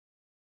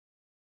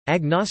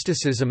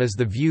Agnosticism is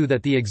the view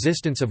that the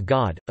existence of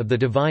God, of the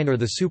divine or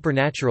the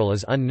supernatural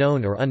is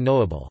unknown or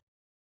unknowable.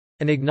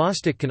 An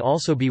agnostic can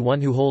also be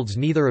one who holds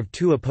neither of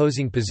two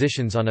opposing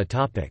positions on a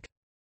topic.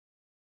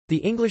 The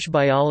English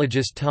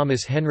biologist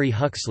Thomas Henry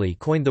Huxley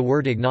coined the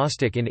word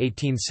agnostic in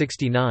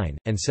 1869,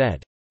 and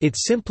said, "It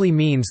simply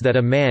means that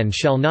a man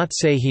shall not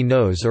say he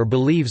knows or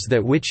believes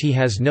that which he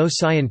has no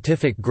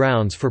scientific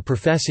grounds for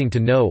professing to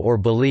know or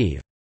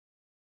believe."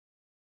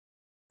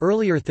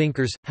 Earlier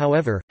thinkers,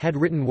 however, had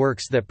written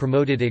works that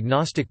promoted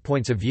agnostic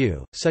points of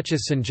view, such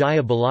as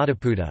Sanjaya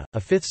Baladaputa, a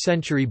 5th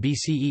century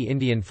BCE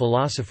Indian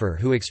philosopher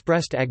who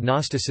expressed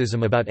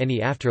agnosticism about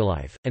any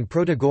afterlife, and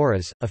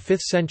Protagoras, a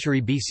 5th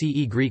century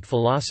BCE Greek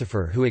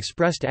philosopher who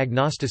expressed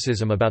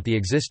agnosticism about the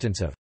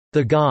existence of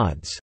the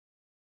gods.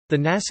 The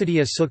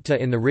Nasadiya Sukta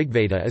in the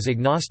Rigveda is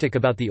agnostic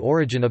about the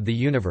origin of the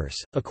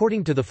universe.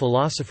 According to the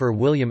philosopher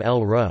William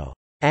L. Rowe,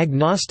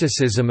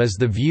 agnosticism is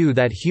the view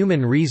that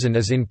human reason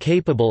is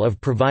incapable of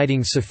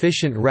providing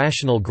sufficient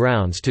rational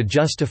grounds to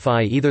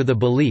justify either the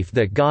belief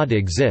that God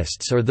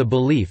exists or the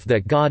belief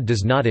that God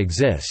does not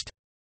exist.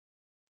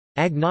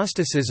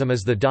 Agnosticism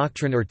is the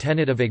doctrine or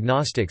tenet of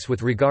agnostics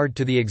with regard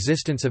to the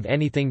existence of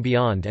anything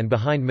beyond and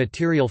behind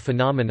material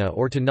phenomena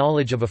or to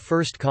knowledge of a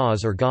first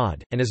cause or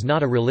God, and is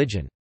not a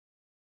religion.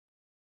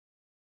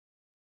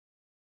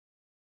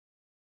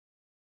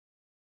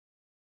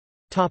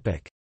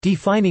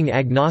 Defining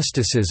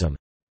agnosticism.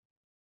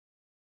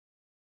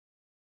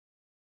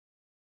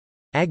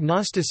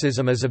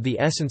 Agnosticism is of the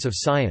essence of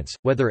science,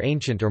 whether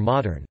ancient or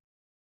modern.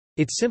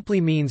 It simply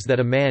means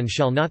that a man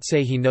shall not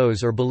say he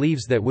knows or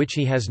believes that which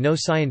he has no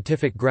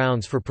scientific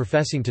grounds for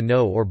professing to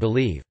know or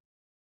believe.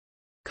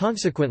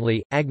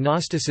 Consequently,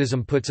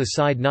 agnosticism puts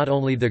aside not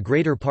only the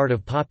greater part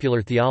of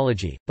popular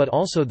theology, but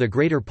also the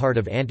greater part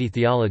of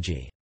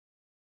anti-theology.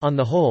 On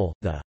the whole,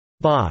 the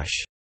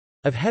bosh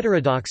of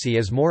heterodoxy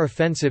is more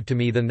offensive to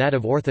me than that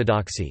of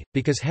orthodoxy,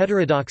 because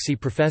heterodoxy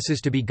professes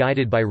to be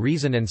guided by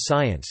reason and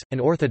science, and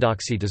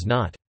orthodoxy does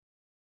not.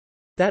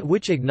 That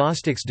which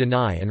agnostics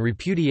deny and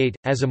repudiate,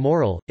 as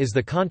immoral, is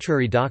the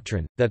contrary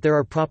doctrine, that there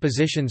are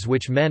propositions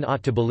which men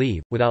ought to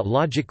believe, without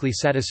logically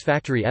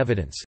satisfactory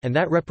evidence, and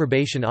that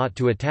reprobation ought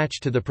to attach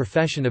to the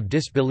profession of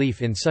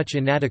disbelief in such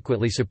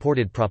inadequately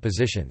supported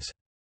propositions.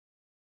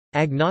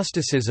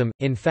 Agnosticism,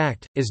 in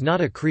fact, is not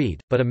a creed,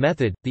 but a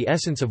method, the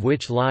essence of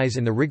which lies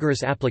in the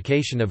rigorous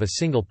application of a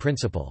single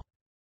principle.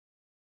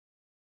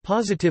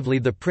 Positively,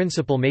 the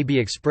principle may be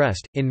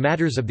expressed, in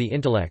matters of the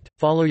intellect,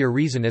 follow your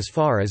reason as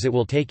far as it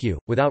will take you,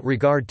 without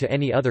regard to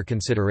any other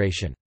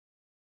consideration.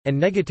 And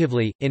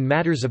negatively, in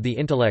matters of the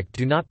intellect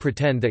do not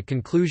pretend that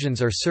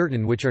conclusions are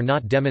certain which are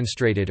not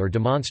demonstrated or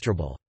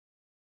demonstrable.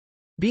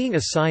 Being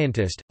a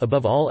scientist,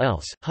 above all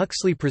else,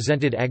 Huxley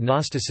presented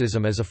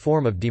agnosticism as a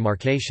form of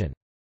demarcation.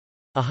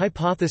 A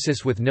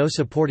hypothesis with no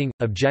supporting,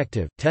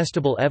 objective,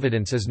 testable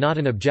evidence is not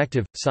an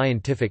objective,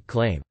 scientific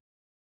claim.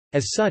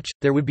 As such,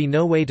 there would be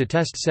no way to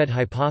test said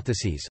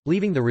hypotheses,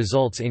 leaving the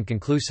results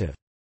inconclusive.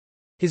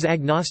 His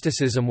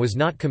agnosticism was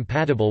not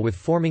compatible with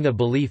forming a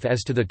belief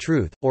as to the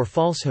truth, or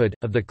falsehood,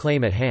 of the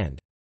claim at hand.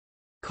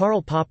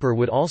 Karl Popper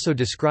would also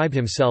describe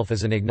himself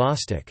as an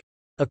agnostic.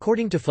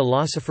 According to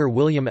philosopher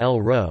William L.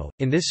 Rowe,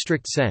 in this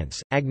strict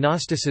sense,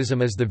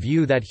 agnosticism is the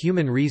view that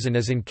human reason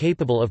is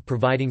incapable of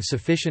providing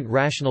sufficient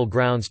rational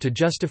grounds to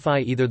justify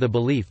either the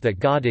belief that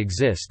God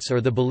exists or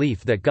the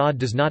belief that God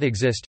does not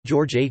exist.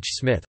 George H.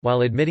 Smith,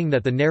 while admitting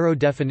that the narrow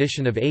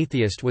definition of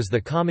atheist was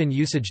the common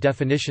usage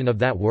definition of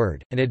that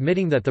word, and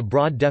admitting that the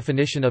broad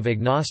definition of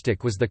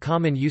agnostic was the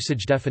common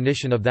usage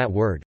definition of that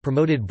word,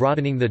 promoted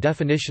broadening the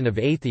definition of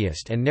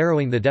atheist and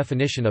narrowing the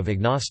definition of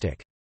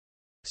agnostic.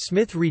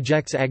 Smith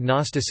rejects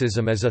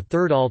agnosticism as a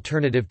third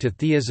alternative to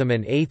theism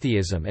and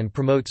atheism and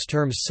promotes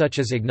terms such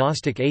as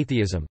agnostic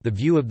atheism, the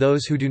view of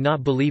those who do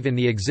not believe in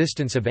the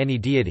existence of any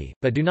deity,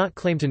 but do not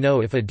claim to know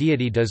if a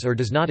deity does or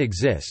does not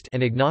exist,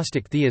 and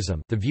agnostic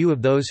theism, the view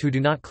of those who do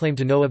not claim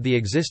to know of the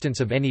existence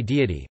of any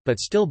deity, but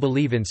still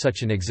believe in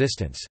such an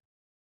existence.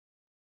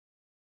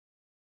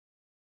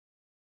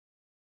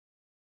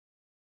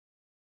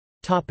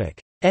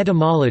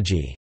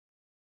 Etymology.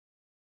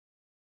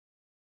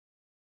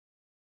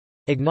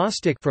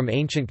 Agnostic, from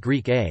ancient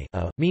Greek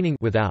meaning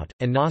without,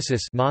 and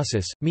gnosis,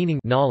 meaning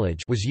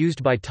knowledge, was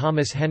used by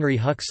Thomas Henry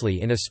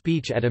Huxley in a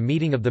speech at a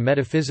meeting of the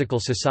Metaphysical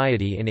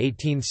Society in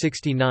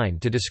 1869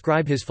 to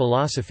describe his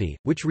philosophy,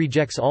 which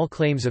rejects all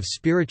claims of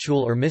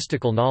spiritual or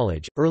mystical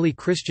knowledge. Early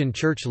Christian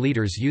church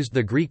leaders used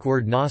the Greek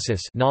word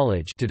gnosis,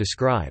 knowledge, to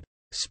describe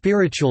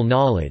spiritual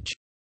knowledge.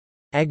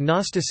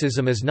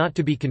 Agnosticism is not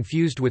to be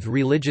confused with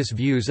religious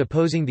views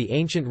opposing the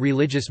ancient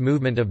religious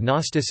movement of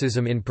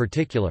Gnosticism in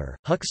particular.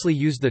 Huxley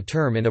used the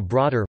term in a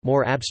broader,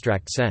 more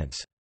abstract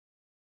sense.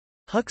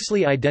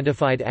 Huxley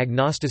identified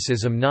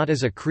agnosticism not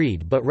as a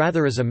creed but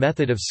rather as a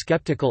method of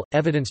skeptical,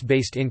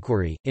 evidence-based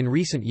inquiry. In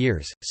recent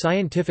years,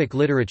 scientific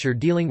literature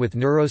dealing with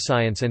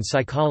neuroscience and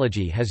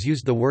psychology has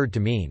used the word to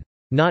mean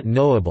not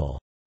knowable.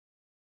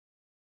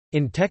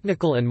 In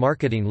technical and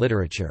marketing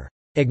literature,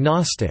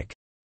 agnostic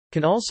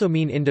can also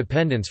mean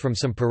independence from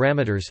some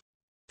parameters.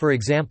 For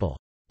example,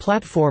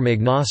 platform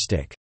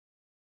agnostic,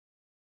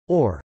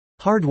 or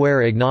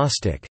hardware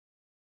agnostic.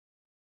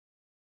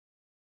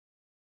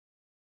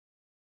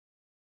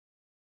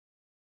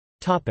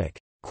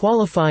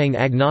 Qualifying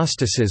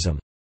agnosticism.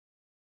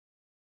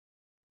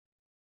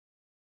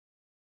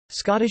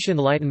 Scottish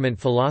Enlightenment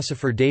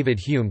philosopher David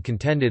Hume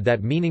contended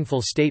that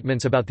meaningful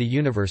statements about the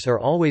universe are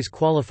always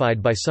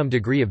qualified by some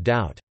degree of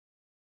doubt.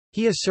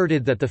 He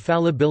asserted that the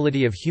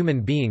fallibility of human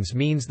beings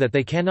means that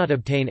they cannot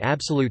obtain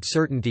absolute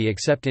certainty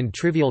except in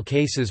trivial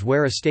cases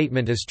where a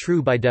statement is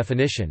true by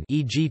definition,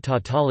 e.g.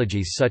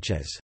 tautologies such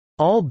as,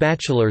 "All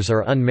bachelors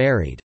are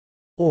unmarried,"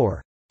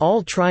 or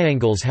 "All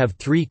triangles have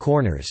 3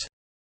 corners."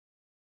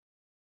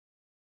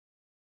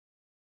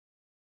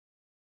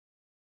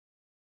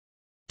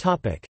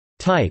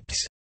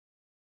 Types.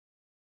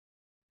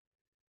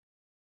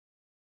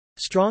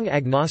 Strong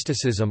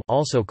agnosticism,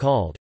 also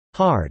called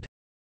hard,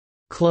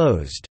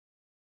 closed,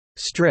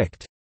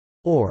 strict,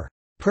 or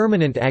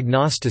permanent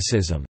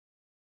agnosticism.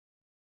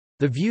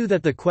 The view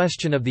that the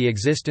question of the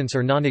existence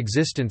or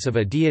non-existence of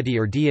a deity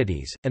or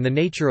deities, and the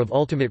nature of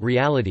ultimate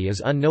reality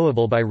is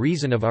unknowable by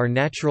reason of our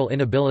natural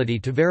inability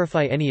to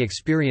verify any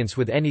experience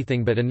with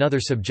anything but another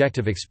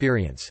subjective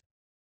experience.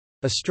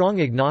 A strong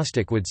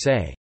agnostic would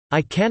say,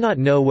 "I cannot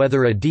know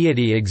whether a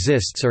deity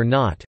exists or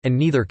not, and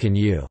neither can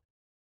you."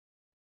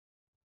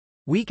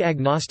 Weak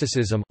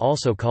agnosticism,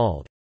 also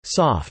called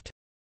soft,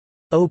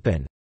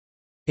 open,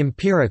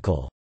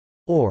 empirical,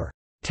 or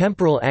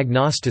temporal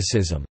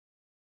agnosticism.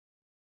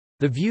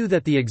 The view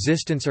that the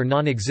existence or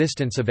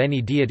non-existence of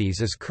any deities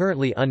is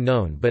currently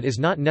unknown but is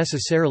not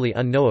necessarily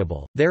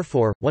unknowable,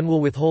 therefore, one will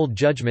withhold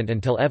judgment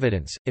until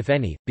evidence, if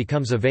any,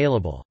 becomes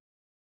available.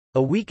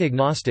 A weak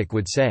agnostic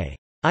would say,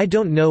 "I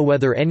don't know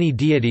whether any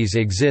deities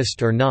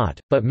exist or not,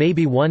 but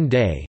maybe one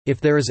day, if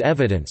there is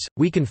evidence,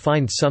 we can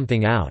find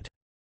something out."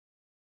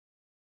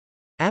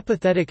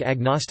 Apathetic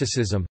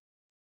agnosticism.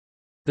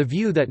 The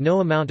view that no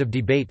amount of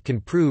debate can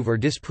prove or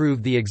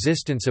disprove the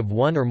existence of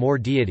one or more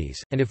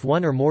deities, and if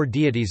one or more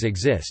deities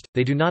exist,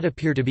 they do not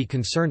appear to be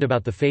concerned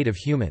about the fate of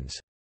humans.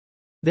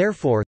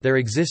 Therefore, their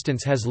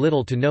existence has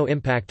little to no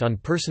impact on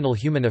personal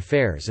human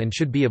affairs and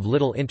should be of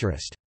little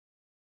interest.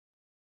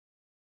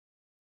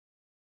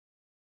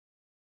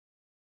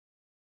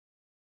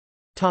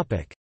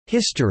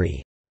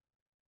 History.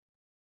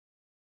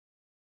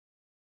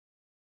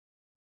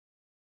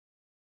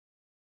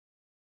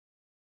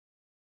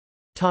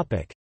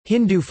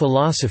 Hindu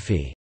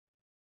philosophy.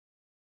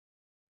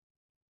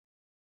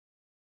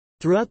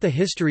 Throughout the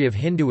history of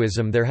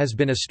Hinduism there has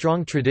been a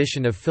strong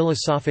tradition of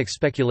philosophic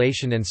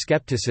speculation and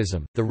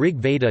skepticism. The Rig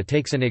Veda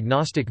takes an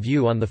agnostic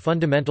view on the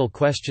fundamental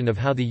question of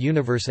how the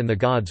universe and the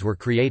gods were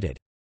created.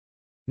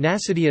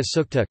 Nasadiya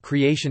Sukta,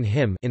 creation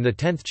hymn, in the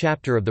 10th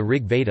chapter of the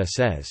Rig Veda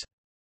says,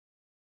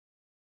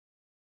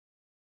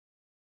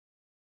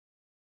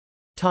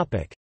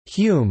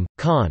 Hume,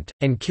 Kant,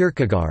 and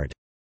Kierkegaard.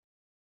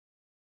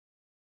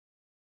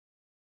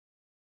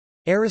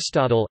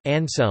 Aristotle,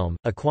 Anselm,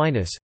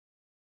 Aquinas,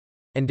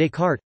 and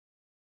Descartes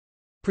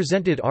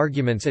presented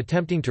arguments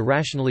attempting to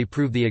rationally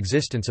prove the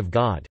existence of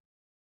God.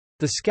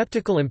 The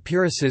skeptical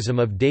empiricism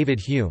of David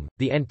Hume,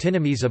 the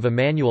antinomies of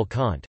Immanuel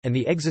Kant, and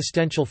the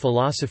existential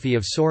philosophy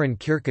of Søren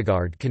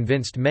Kierkegaard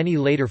convinced many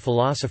later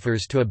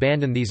philosophers to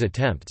abandon these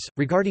attempts,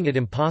 regarding it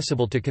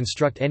impossible to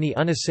construct any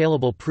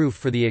unassailable proof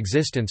for the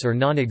existence or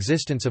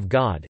non-existence of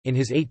God. In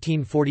his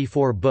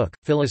 1844 book,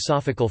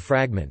 Philosophical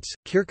Fragments,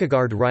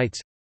 Kierkegaard writes,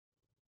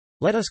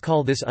 "Let us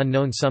call this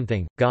unknown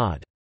something,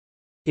 God.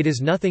 It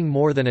is nothing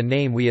more than a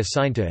name we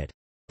assign to it.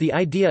 The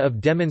idea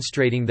of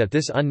demonstrating that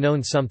this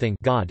unknown something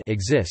God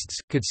exists,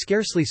 could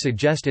scarcely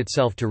suggest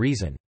itself to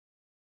reason.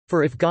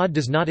 For if God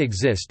does not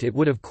exist it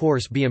would of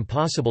course be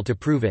impossible to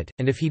prove it,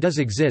 and if he does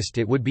exist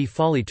it would be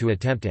folly to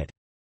attempt it.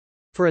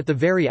 For at the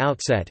very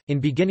outset, in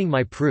beginning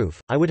my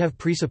proof, I would have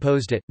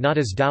presupposed it, not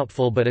as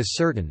doubtful but as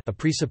certain. A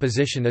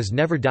presupposition is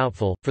never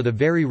doubtful, for the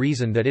very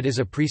reason that it is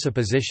a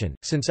presupposition,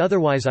 since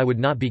otherwise I would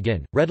not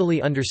begin,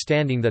 readily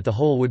understanding that the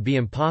whole would be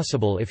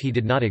impossible if he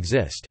did not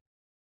exist.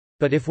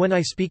 But if when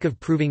I speak of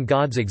proving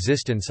God's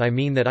existence I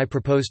mean that I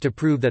propose to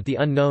prove that the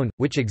unknown,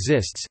 which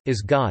exists,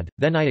 is God,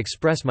 then I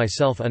express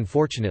myself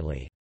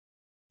unfortunately.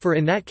 For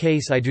in that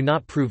case I do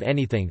not prove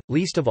anything,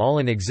 least of all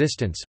an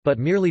existence, but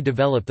merely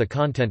develop the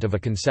content of a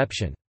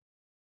conception."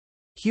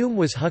 Hume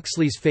was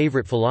Huxley's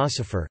favorite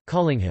philosopher,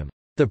 calling him,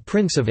 "the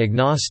Prince of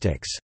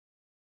Agnostics."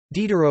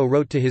 Diderot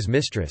wrote to his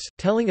mistress,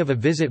 telling of a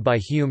visit by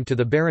Hume to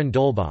the Baron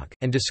d'Holbach,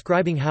 and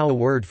describing how a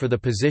word for the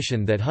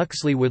position that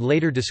Huxley would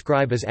later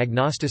describe as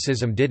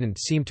agnosticism didn't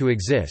seem to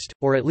exist,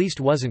 or at least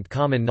wasn't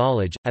common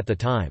knowledge, at the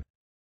time.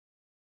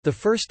 The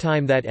first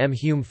time that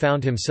Hume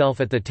found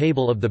himself at the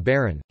table of the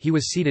Baron, he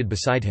was seated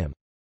beside him.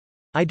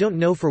 I don't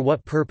know for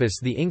what purpose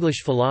the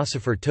English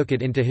philosopher took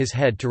it into his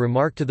head to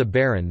remark to the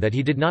Baron that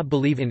he did not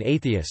believe in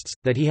atheists,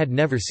 that he had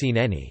never seen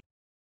any.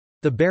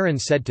 The Baron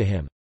said to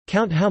him,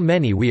 "Count how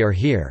many we are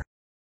here.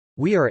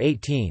 We are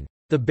 18.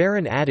 The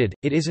Baron added,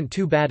 "It isn't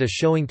too bad a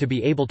showing to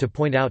be able to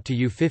point out to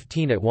you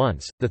 15 at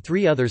once, the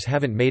 3 others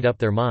haven't made up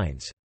their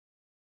minds."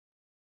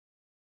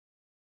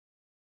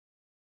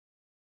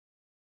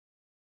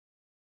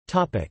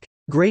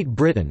 Great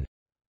Britain.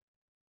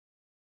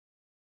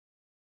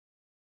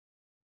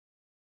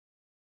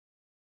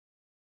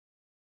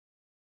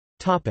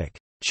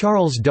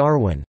 Charles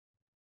Darwin.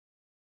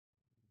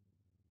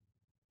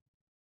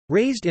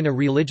 Raised in a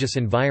religious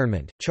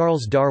environment,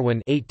 Charles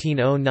Darwin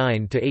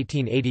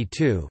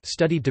 (1809–1882)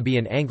 studied to be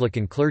an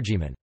Anglican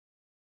clergyman.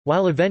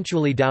 While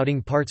eventually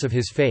doubting parts of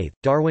his faith,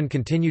 Darwin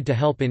continued to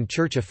help in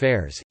church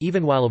affairs,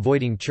 even while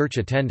avoiding church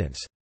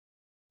attendance.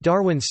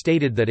 Darwin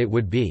stated that it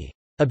would be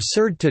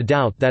absurd to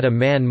doubt that a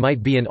man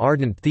might be an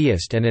ardent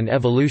theist and an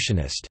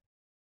evolutionist.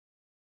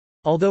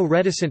 Although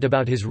reticent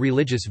about his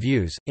religious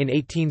views, in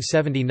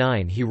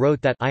 1879 he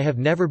wrote that I have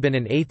never been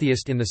an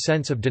atheist in the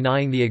sense of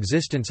denying the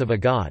existence of a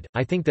God.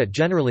 I think that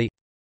generally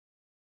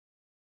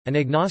an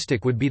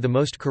agnostic would be the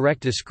most correct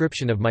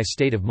description of my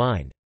state of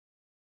mind.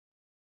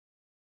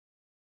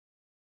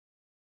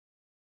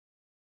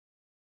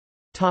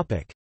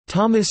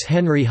 Thomas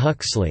Henry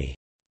Huxley.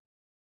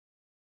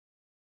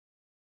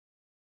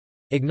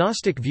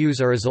 Agnostic views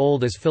are as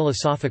old as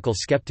philosophical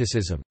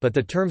skepticism, but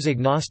the terms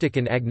agnostic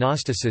and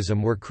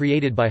agnosticism were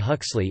created by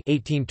Huxley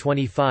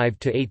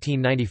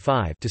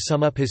 (1825–1895) to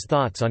sum up his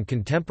thoughts on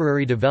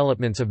contemporary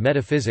developments of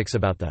metaphysics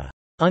about the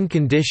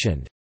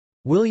unconditioned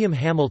William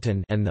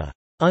Hamilton and the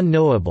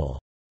unknowable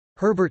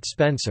Herbert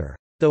Spencer.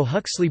 Though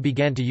Huxley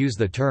began to use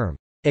the term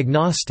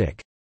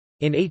agnostic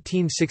in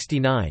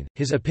 1869,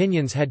 his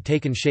opinions had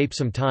taken shape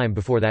some time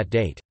before that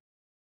date.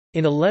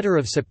 In a letter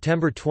of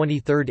September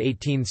 23,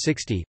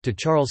 1860, to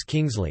Charles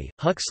Kingsley,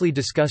 Huxley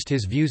discussed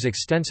his views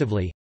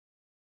extensively.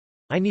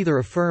 I neither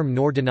affirm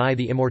nor deny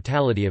the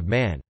immortality of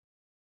man.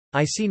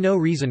 I see no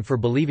reason for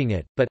believing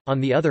it, but, on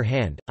the other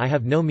hand, I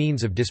have no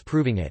means of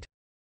disproving it.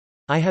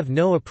 I have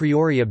no a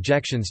priori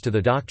objections to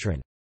the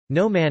doctrine.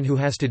 No man who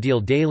has to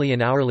deal daily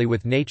and hourly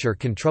with nature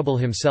can trouble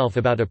himself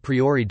about a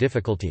priori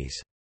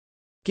difficulties.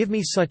 Give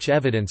me such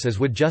evidence as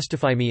would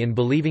justify me in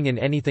believing in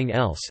anything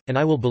else, and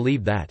I will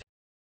believe that.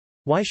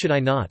 Why should I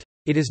not?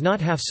 It is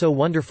not half so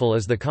wonderful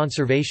as the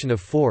conservation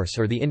of force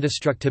or the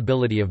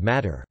indestructibility of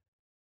matter.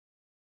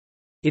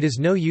 It is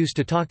no use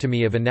to talk to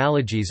me of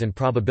analogies and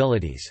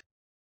probabilities.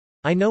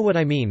 I know what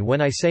I mean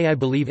when I say I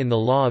believe in the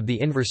law of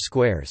the inverse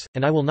squares,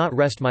 and I will not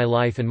rest my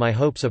life and my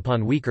hopes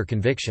upon weaker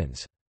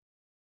convictions.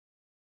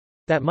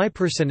 That my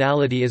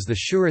personality is the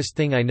surest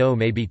thing I know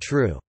may be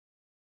true.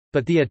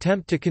 But the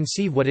attempt to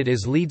conceive what it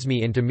is leads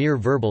me into mere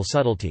verbal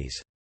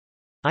subtleties.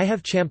 I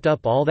have champed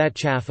up all that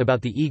chaff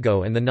about the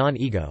ego and the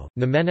non-ego,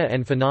 noumena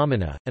and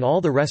phenomena, and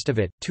all the rest of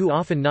it, too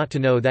often not to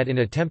know that in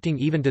attempting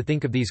even to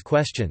think of these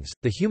questions,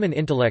 the human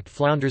intellect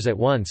flounders at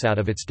once out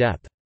of its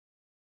depth.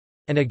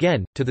 And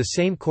again, to the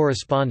same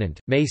correspondent,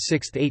 May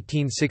 6,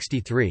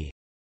 1863,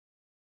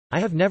 I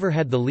have never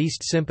had the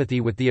least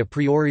sympathy with the a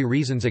priori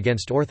reasons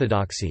against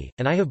orthodoxy,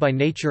 and I have by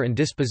nature and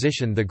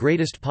disposition the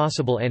greatest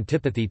possible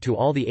antipathy to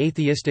all the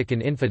atheistic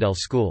and infidel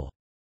school.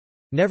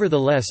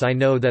 Nevertheless I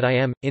know that I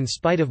am, in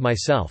spite of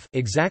myself,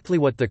 exactly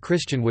what the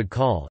Christian would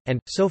call, and,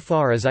 so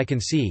far as I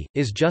can see,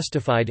 is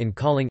justified in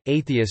calling,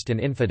 atheist and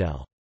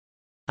infidel.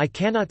 I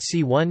cannot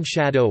see one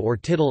shadow or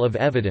tittle of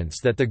evidence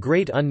that the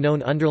great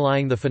unknown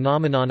underlying the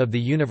phenomenon of the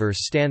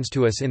universe stands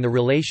to us in the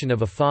relation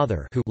of a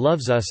Father who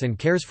loves us and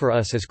cares for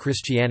us as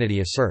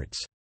Christianity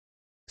asserts.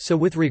 So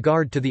with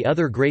regard to the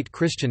other great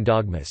Christian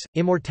dogmas,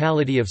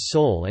 immortality of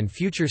soul and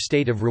future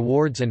state of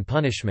rewards and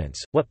punishments,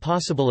 what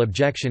possible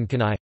objection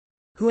can I,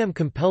 who am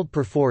compelled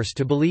perforce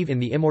to believe in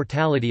the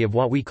immortality of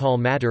what we call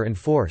matter and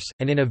force,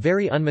 and in a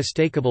very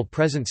unmistakable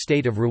present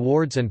state of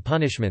rewards and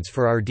punishments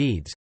for our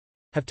deeds,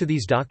 have to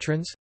these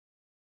doctrines?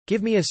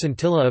 Give me a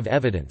scintilla of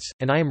evidence,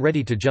 and I am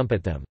ready to jump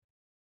at them.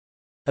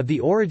 Of the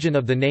origin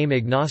of the name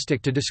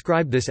agnostic. To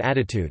describe this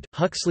attitude,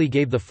 Huxley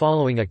gave the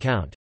following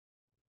account.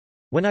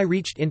 When I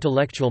reached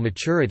intellectual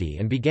maturity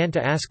and began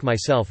to ask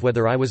myself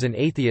whether I was an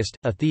atheist,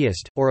 a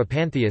theist, or a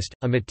pantheist,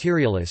 a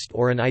materialist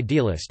or an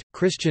idealist,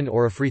 Christian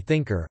or a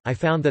freethinker, I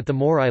found that the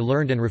more I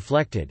learned and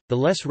reflected, the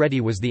less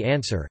ready was the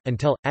answer,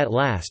 until, at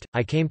last,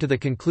 I came to the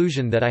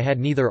conclusion that I had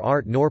neither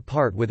art nor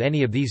part with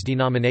any of these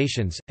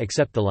denominations,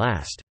 except the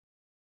last.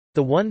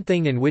 The one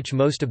thing in which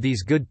most of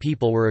these good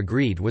people were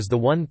agreed was the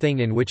one thing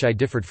in which I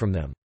differed from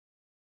them.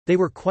 They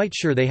were quite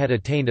sure they had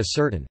attained a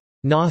certain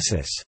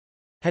gnosis,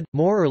 had,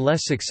 more or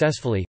less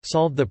successfully,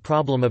 solved the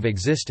problem of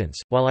existence,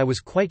 while I was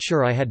quite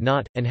sure I had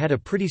not, and had a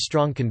pretty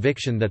strong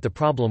conviction that the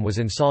problem was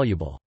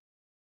insoluble.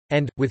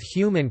 And, with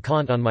Hume and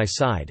Kant on my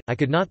side, I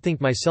could not think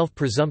myself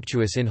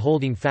presumptuous in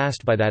holding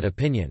fast by that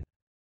opinion.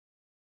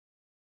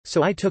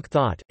 So I took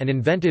thought, and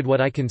invented what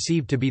I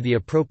conceived to be the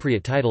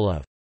appropriate title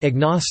of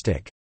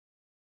agnostic.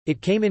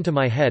 It came into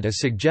my head as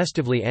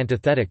suggestively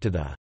antithetic to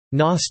the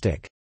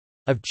Gnostic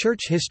of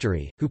church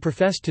history, who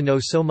professed to know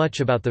so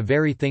much about the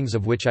very things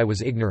of which I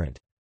was ignorant.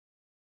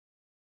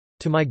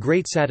 To my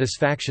great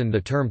satisfaction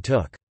the term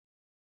took.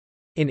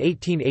 In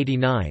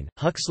 1889,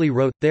 Huxley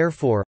wrote,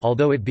 therefore,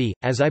 although it be,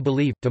 as I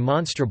believe,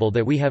 demonstrable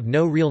that we have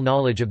no real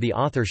knowledge of the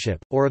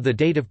authorship, or of the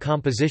date of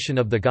composition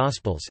of the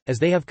Gospels, as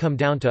they have come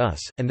down to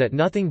us, and that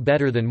nothing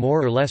better than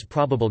more or less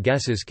probable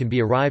guesses can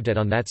be arrived at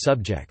on that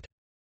subject.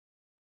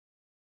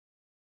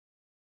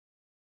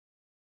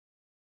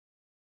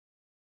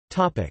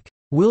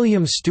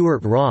 William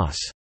Stewart Ross.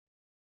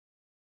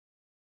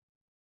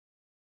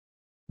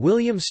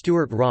 William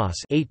Stewart Ross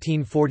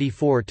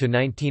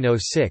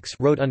 (1844–1906)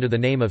 wrote under the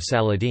name of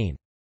Saladin.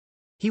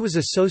 He was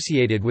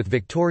associated with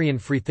Victorian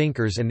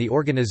freethinkers and the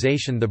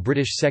organisation the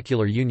British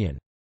Secular Union.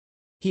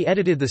 He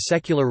edited the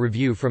Secular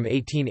Review from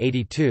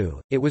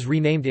 1882, it was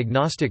renamed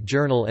Agnostic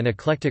Journal and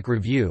Eclectic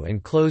Review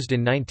and closed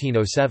in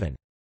 1907.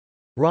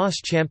 Ross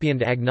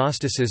championed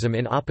agnosticism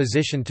in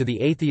opposition to the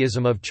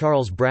atheism of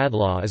Charles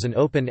Bradlaugh as an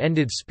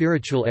open-ended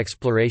spiritual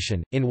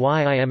exploration. In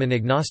Why I Am an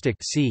Agnostic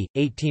c.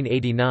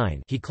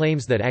 1889, he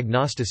claims that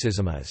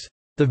agnosticism is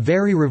the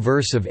very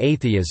reverse of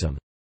atheism.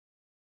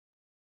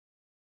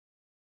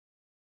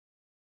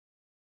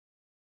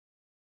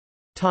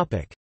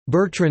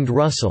 Bertrand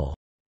Russell.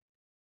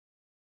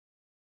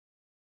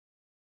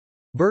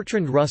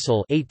 Bertrand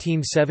Russell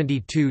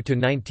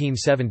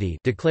 (1872–1970)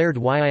 declared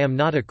 "Why I Am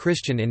Not a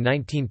Christian" in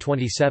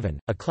 1927,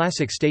 a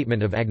classic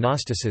statement of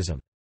agnosticism.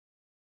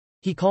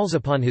 He calls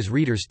upon his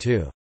readers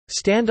to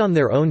stand on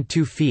their own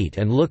 2 feet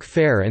and look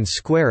fair and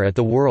square at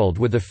the world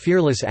with a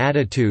fearless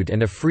attitude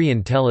and a free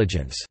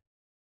intelligence."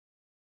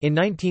 In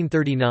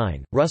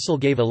 1939, Russell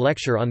gave a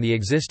lecture on the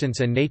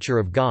existence and nature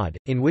of God,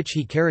 in which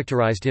he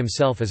characterized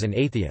himself as an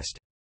atheist.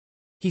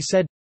 He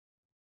said,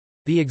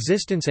 "The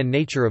existence and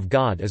nature of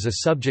God is a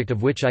subject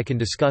of which I can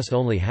discuss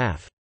only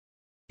half.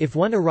 If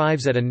one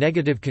arrives at a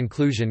negative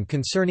conclusion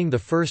concerning the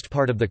first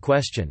part of the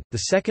question,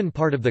 the second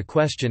part of the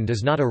question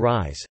does not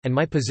arise, and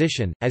my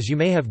position, as you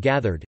may have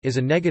gathered, is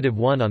a negative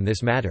one on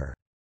this matter."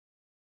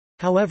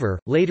 However,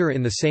 later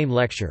in the same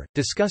lecture,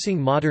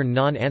 discussing modern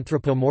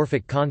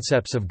non-anthropomorphic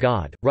concepts of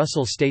God,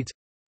 Russell states,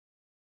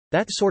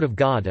 "That sort of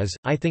God is,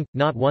 I think,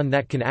 not one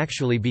that can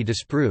actually be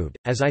disproved,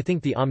 as I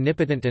think the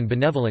omnipotent and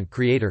benevolent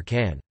Creator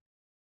can."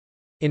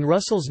 In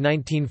Russell's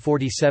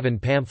 1947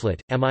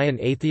 pamphlet, Am I an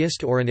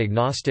Atheist or an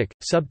Agnostic?,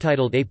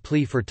 subtitled A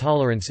Plea for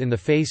Tolerance in the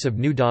Face of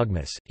New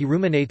Dogmas, he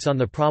ruminates on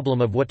the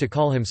problem of what to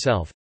call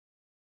himself.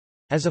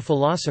 As a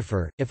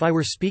philosopher, if I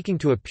were speaking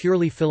to a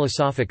purely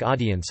philosophic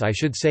audience, I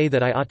should say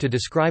that I ought to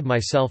describe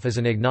myself as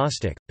an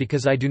agnostic,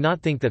 because I do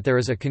not think that there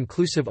is a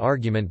conclusive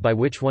argument by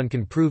which one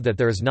can prove that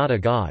there is not a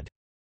God.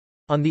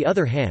 On the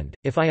other hand,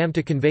 if I am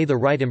to convey the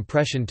right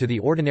impression to the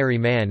ordinary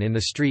man in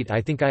the street,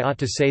 I think I ought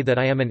to say that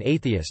I am an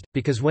atheist,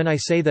 because when I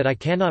say that I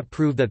cannot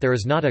prove that there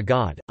is not a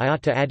God, I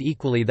ought to add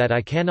equally that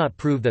I cannot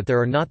prove that there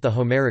are not the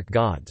Homeric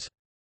gods.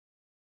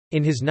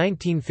 In his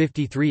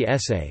 1953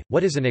 essay,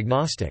 What is an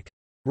Agnostic?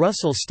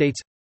 Russell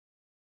states,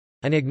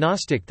 "An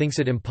agnostic thinks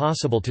it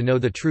impossible to know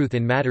the truth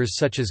in matters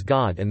such as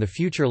God and the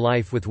future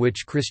life with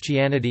which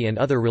Christianity and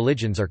other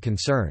religions are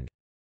concerned.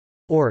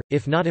 Or,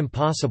 if not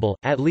impossible,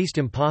 at least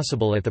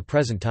impossible at the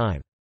present time."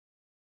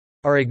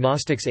 Are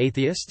agnostics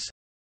atheists?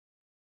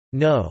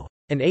 No.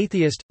 An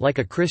atheist, like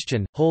a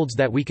Christian, holds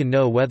that we can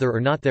know whether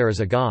or not there is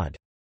a God.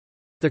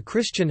 The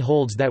Christian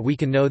holds that we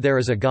can know there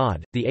is a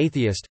God, the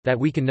atheist, that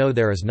we can know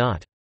there is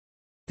not.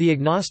 The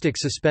agnostic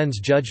suspends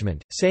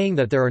judgment, saying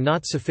that there are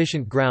not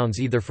sufficient grounds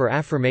either for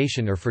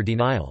affirmation or for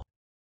denial.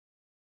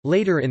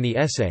 Later in the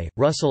essay,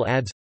 Russell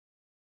adds,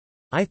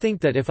 "I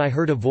think that if I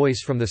heard a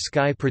voice from the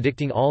sky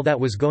predicting all that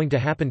was going to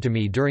happen to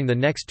me during the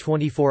next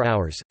 24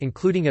 hours,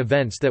 including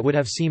events that would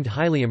have seemed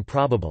highly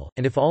improbable,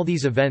 and if all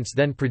these events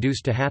then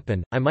produced to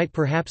happen, I might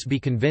perhaps be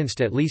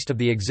convinced at least of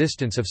the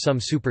existence of some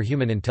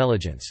superhuman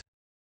intelligence."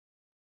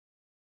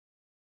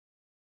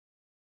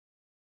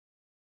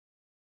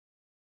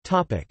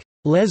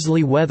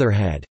 Leslie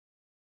Weatherhead.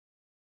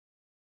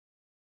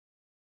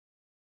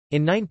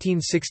 In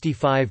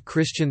 1965,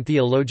 Christian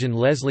theologian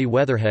Leslie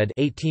Weatherhead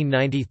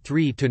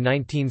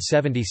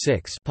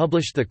 (1893–1976)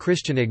 published The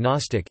Christian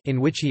Agnostic, in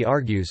which he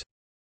argues,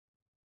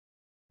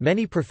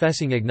 "Many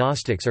professing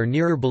agnostics are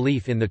nearer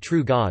belief in the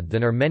true God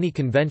than are many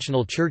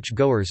conventional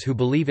church-goers who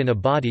believe in a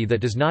body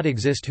that does not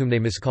exist whom they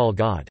miscall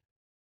God."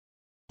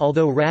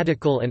 Although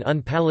radical and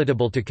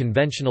unpalatable to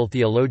conventional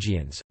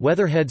theologians,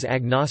 Weatherhead's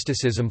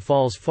agnosticism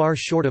falls far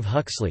short of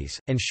Huxley's,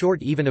 and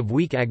short even of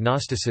weak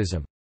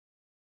agnosticism.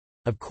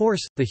 Of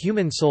course, the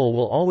human soul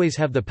will always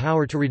have the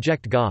power to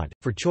reject God,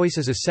 for choice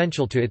is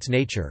essential to its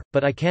nature,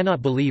 but I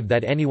cannot believe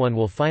that anyone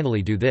will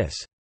finally do this.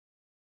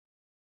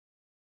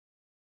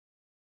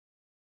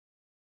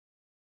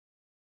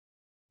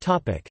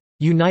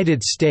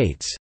 United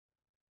States.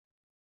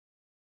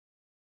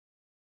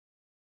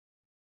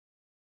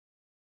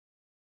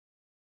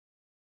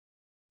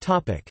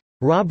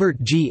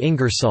 Robert G.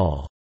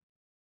 Ingersoll.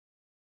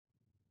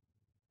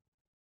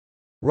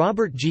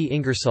 Robert G.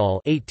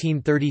 Ingersoll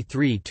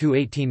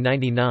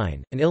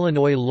 (1833–1899), an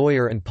Illinois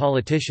lawyer and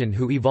politician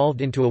who evolved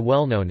into a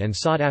well-known and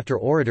sought-after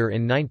orator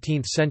in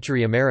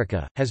 19th-century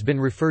America, has been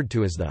referred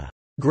to as the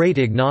Great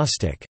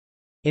Agnostic.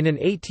 In an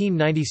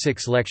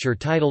 1896 lecture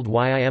titled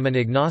Why I Am an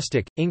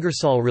Agnostic,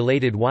 Ingersoll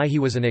related why he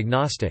was an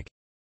agnostic.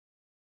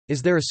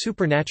 Is there a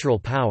supernatural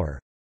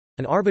power?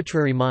 An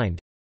arbitrary mind?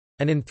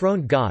 An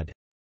enthroned God?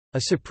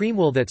 A supreme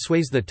will that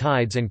sways the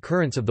tides and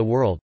currents of the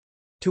world?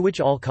 To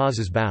which all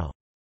causes bow.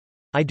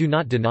 I do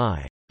not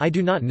deny. I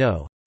do not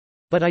know.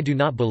 But I do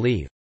not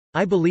believe.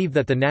 I believe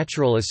that the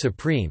natural is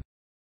supreme.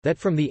 that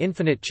from the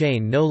infinite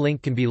chain no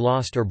link can be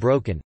lost or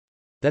broken,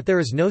 that there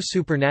is no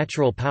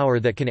supernatural power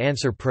that can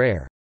answer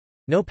prayer,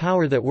 no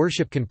power that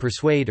worship can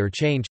persuade or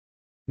change,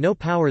 no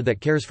power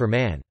that cares for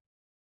man.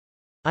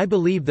 I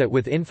believe that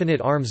with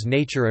infinite arms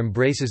nature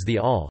embraces the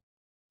all,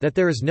 that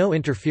there is no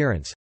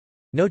interference,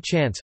 no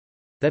chance,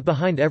 that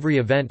behind every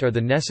event are the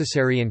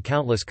necessary and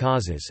countless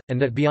causes, and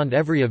that beyond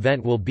every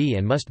event will be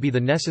and must be the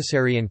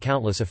necessary and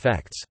countless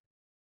effects.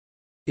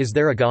 Is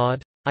there a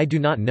God? I do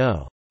not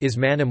know. Is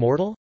man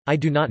immortal? I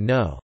do not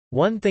know.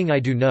 One thing I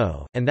do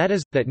know, and that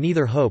is, that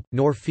neither hope,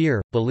 nor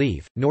fear,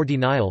 belief, nor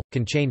denial,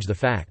 can change the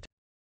fact.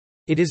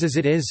 It is as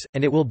it is,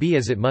 and it will be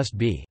as it must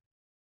be.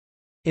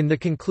 In the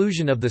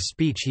conclusion of the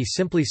speech he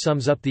simply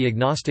sums up the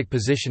agnostic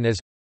position as,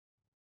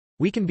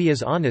 we can be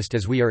as honest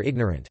as we are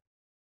ignorant.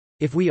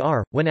 If we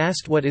are, when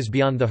asked what is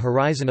beyond the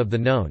horizon of the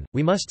known,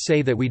 we must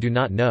say that we do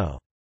not know.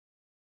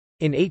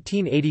 In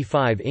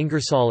 1885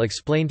 Ingersoll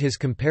explained his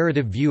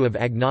comparative view of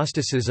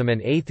agnosticism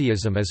and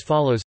atheism as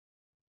follows: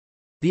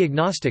 the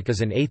agnostic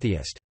is an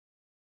atheist.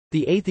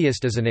 The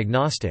atheist is an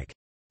agnostic.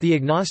 The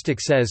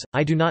agnostic says,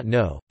 I do not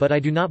know, but I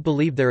do not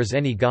believe there is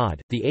any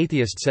God. The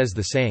atheist says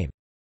the same.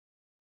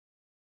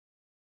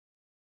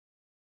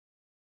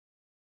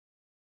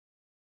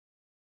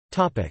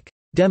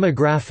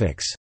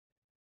 Demographics.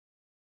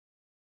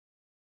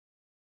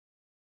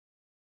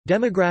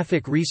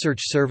 Demographic research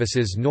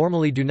services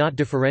normally do not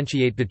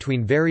differentiate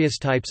between various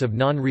types of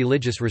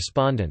non-religious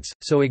respondents,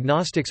 so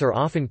agnostics are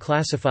often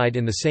classified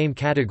in the same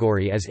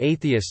category as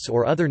atheists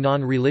or other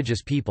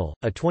non-religious people.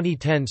 A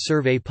 2010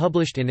 survey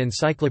published in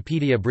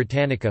Encyclopaedia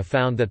Britannica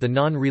found that the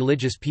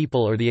non-religious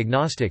people or the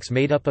agnostics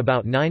made up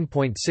about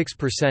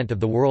 9.6% of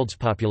the world's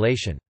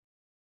population.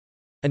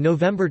 A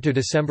November to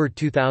December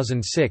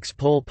 2006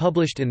 poll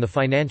published in the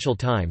Financial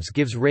Times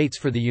gives rates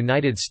for the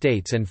United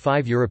States and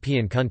 5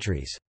 European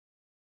countries.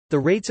 The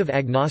rates of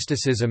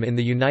agnosticism in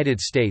the United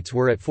States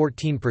were at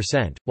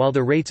 14%, while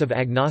the rates of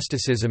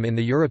agnosticism in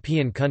the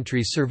European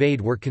countries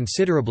surveyed were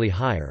considerably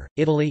higher: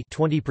 Italy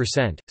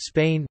 20%,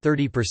 Spain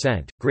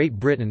 30%, Great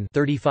Britain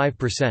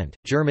 35%,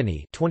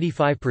 Germany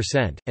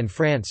 25%, and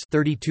France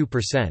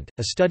 32%.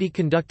 A study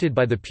conducted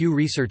by the Pew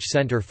Research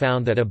Center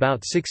found that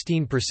about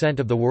 16%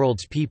 of the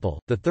world's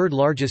people, the third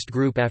largest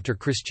group after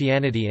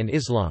Christianity and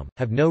Islam,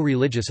 have no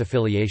religious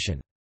affiliation.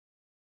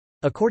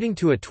 According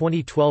to a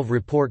 2012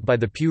 report by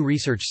the Pew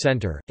Research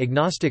Center,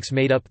 agnostics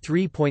made up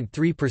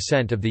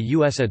 3.3% of the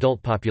U.S.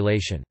 adult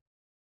population.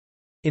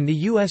 In the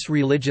U.S.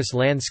 Religious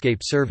Landscape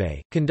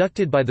Survey,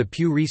 conducted by the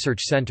Pew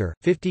Research Center,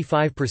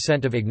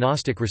 55% of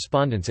agnostic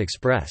respondents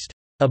expressed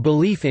a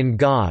belief in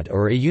God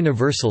or a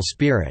universal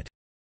spirit,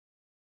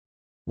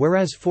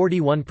 whereas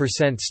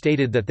 41%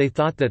 stated that they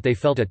thought that they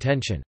felt a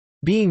tension,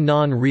 being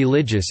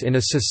non-religious in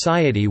a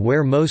society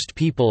where most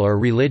people are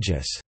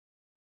religious.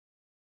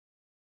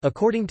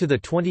 According to the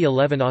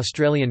 2011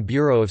 Australian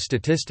Bureau of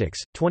Statistics,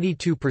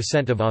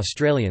 22% of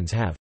Australians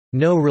have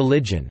no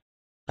religion,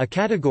 a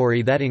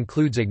category that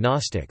includes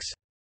agnostics.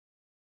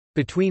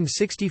 Between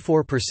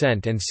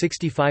 64% and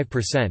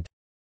 65%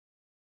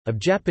 of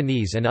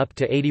Japanese and up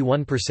to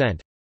 81%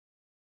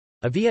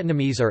 of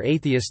Vietnamese are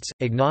atheists,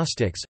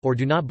 agnostics, or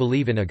do not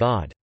believe in a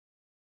god.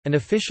 An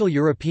official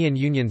European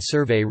Union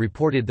survey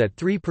reported that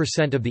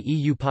 3% of the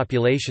EU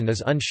population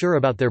is unsure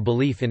about their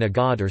belief in a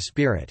god or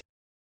spirit.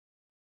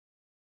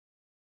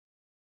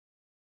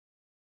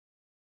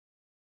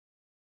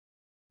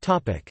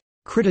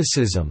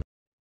 Criticism.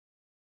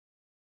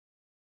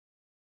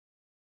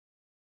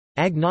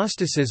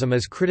 Agnosticism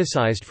is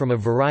criticized from a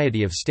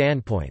variety of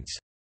standpoints.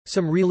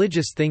 Some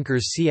religious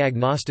thinkers see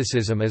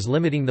agnosticism as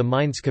limiting the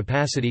mind's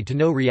capacity to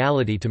know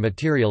reality to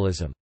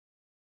materialism.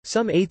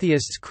 Some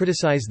atheists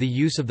criticize the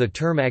use of the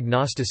term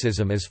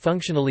agnosticism as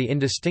functionally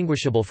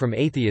indistinguishable from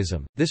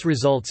atheism. This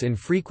results in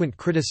frequent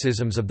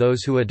criticisms of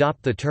those who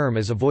adopt the term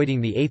as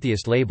avoiding the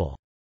atheist label.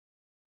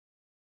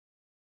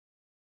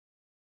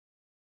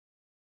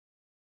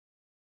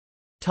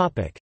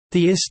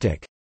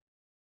 Theistic.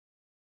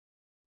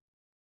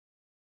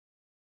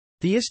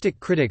 Theistic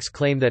critics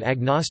claim that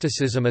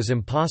agnosticism is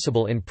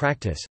impossible in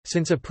practice,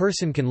 since a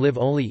person can live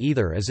only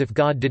either as if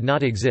God did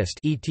not exist,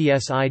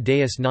 etsi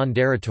deus non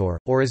daretur,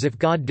 or as if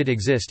God did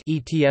exist,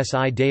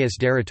 etsi deus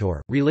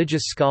daretur.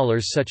 Religious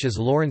scholars such as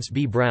Lawrence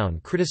B. Brown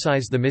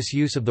criticize the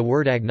misuse of the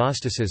word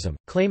agnosticism,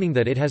 claiming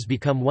that it has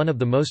become one of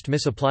the most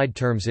misapplied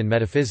terms in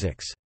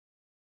metaphysics.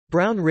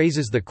 Brown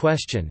raises the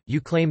question,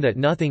 you claim that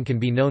nothing can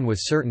be known with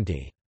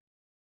certainty.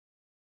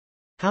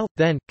 How,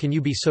 then, can you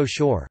be so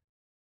sure?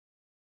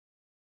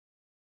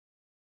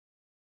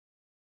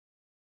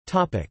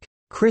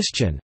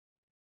 Christian.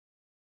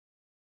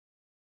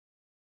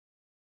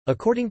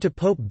 According to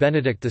Pope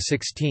Benedict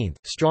XVI,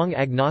 strong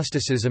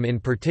agnosticism in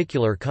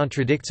particular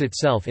contradicts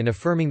itself in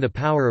affirming the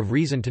power of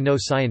reason to know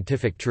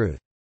scientific truth.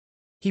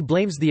 He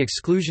blames the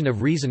exclusion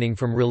of reasoning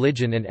from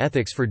religion and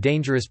ethics for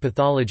dangerous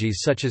pathologies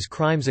such as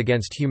crimes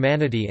against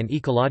humanity and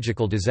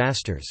ecological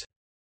disasters.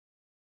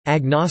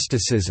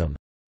 Agnosticism,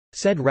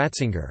 said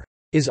Ratzinger,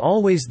 is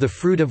always the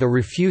fruit of a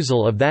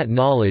refusal of that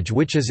knowledge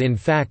which is in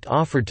fact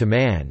offered to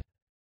man.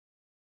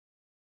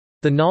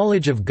 "The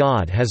knowledge of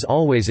God has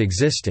always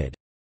existed."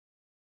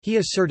 He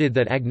asserted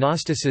that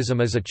agnosticism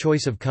is a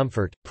choice of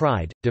comfort,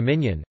 pride,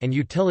 dominion, and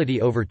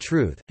utility over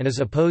truth, and is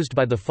opposed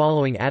by the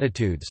following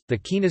attitudes: the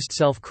keenest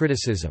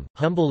self-criticism,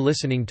 humble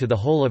listening to the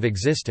whole of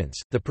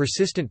existence, the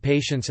persistent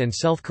patience and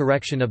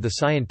self-correction of the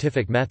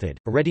scientific method,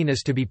 a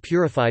readiness to be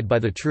purified by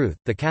the truth.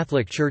 The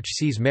Catholic Church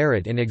sees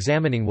merit in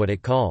examining what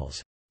it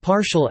calls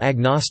partial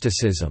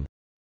agnosticism,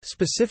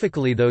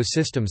 specifically those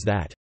systems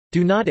that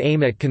do not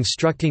aim at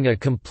constructing a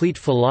complete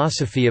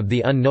philosophy of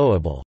the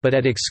unknowable, but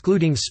at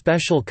excluding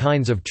special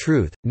kinds of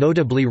truth,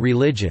 notably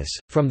religious,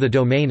 from the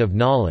domain of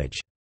knowledge.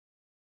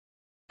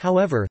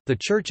 However, the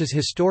Church is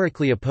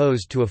historically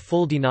opposed to a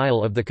full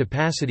denial of the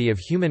capacity of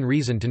human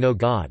reason to know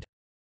God.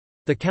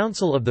 The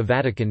Council of the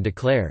Vatican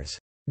declares,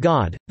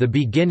 "God, the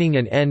beginning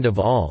and end of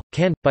all,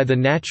 can, by the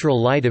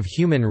natural light of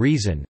human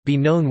reason, be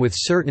known with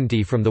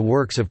certainty from the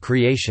works of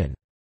creation."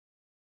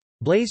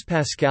 Blaise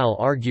Pascal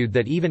argued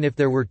that even if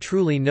there were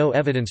truly no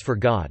evidence for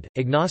God,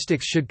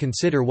 agnostics should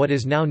consider what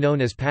is now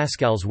known as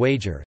Pascal's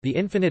wager: the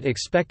infinite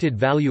expected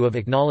value of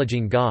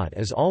acknowledging God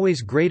is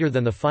always greater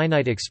than the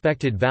finite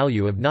expected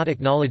value of not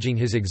acknowledging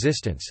his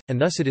existence, and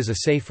thus it is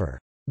a safer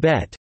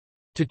bet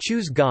to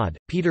choose God.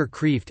 Peter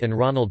Kreeft and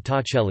Ronald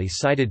Torricelli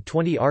cited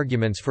 20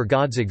 arguments for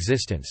God's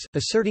existence,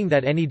 asserting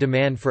that any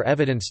demand for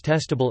evidence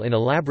testable in a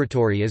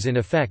laboratory is in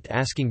effect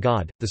asking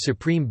God, the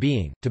supreme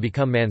being, to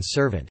become man's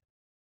servant.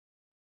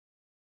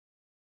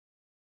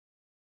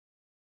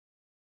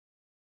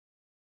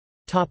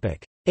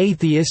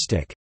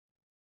 Atheistic.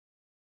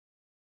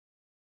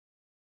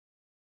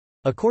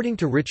 According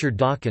to Richard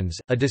Dawkins,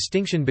 a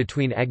distinction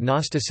between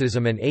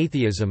agnosticism and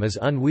atheism is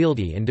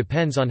unwieldy and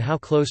depends on how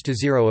close to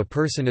zero a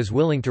person is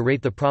willing to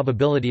rate the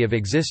probability of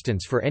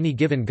existence for any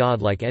given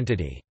godlike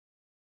entity.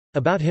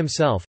 About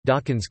himself,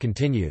 Dawkins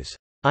continues,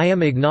 "I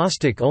am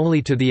agnostic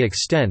only to the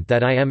extent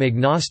that I am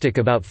agnostic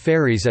about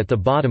fairies at the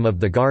bottom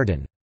of the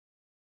garden."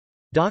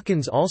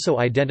 Dawkins also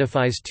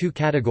identifies two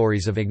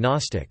categories of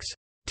agnostics: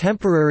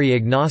 temporary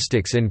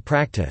agnostics in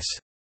practice,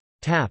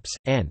 TAPS,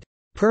 and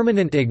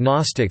permanent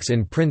agnostics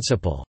in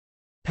principle,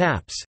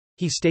 PAPS.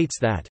 He states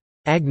that,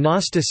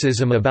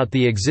 "Agnosticism about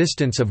the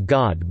existence of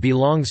God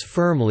belongs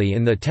firmly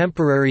in the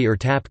temporary or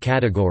TAP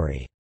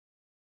category.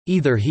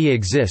 Either he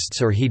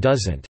exists or he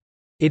doesn't.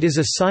 It is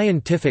a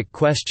scientific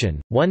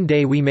question, one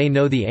day we may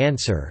know the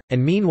answer,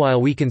 and meanwhile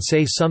we can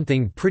say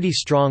something pretty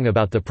strong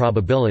about the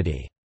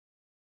probability,"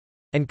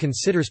 and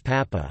considers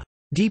PAP a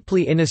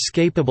deeply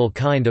inescapable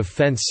kind of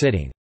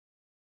fence-sitting.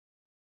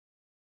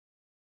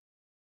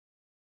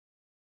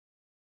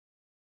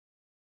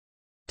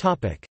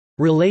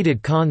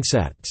 Related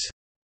concepts.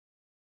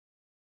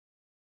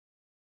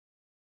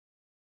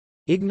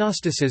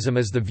 Agnosticism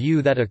is the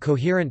view that a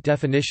coherent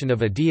definition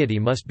of a deity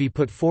must be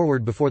put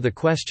forward before the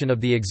question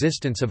of the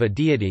existence of a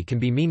deity can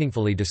be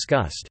meaningfully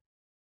discussed.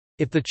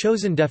 If the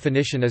chosen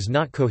definition is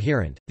not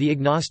coherent, the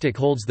agnostic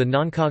holds the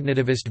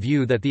noncognitivist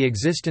view that the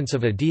existence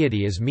of a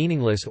deity is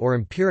meaningless or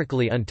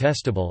empirically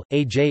untestable.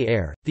 A. J.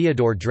 Ayer,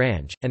 Theodore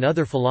Drange, and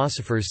other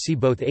philosophers see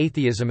both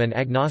atheism and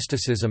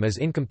agnosticism as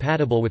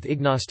incompatible with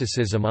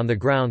agnosticism on the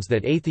grounds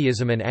that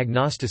atheism and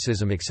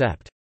agnosticism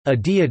accept a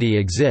deity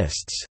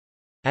exists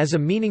as a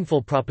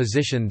meaningful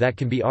proposition that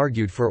can be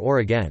argued for or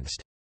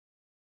against.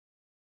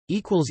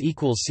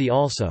 See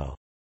also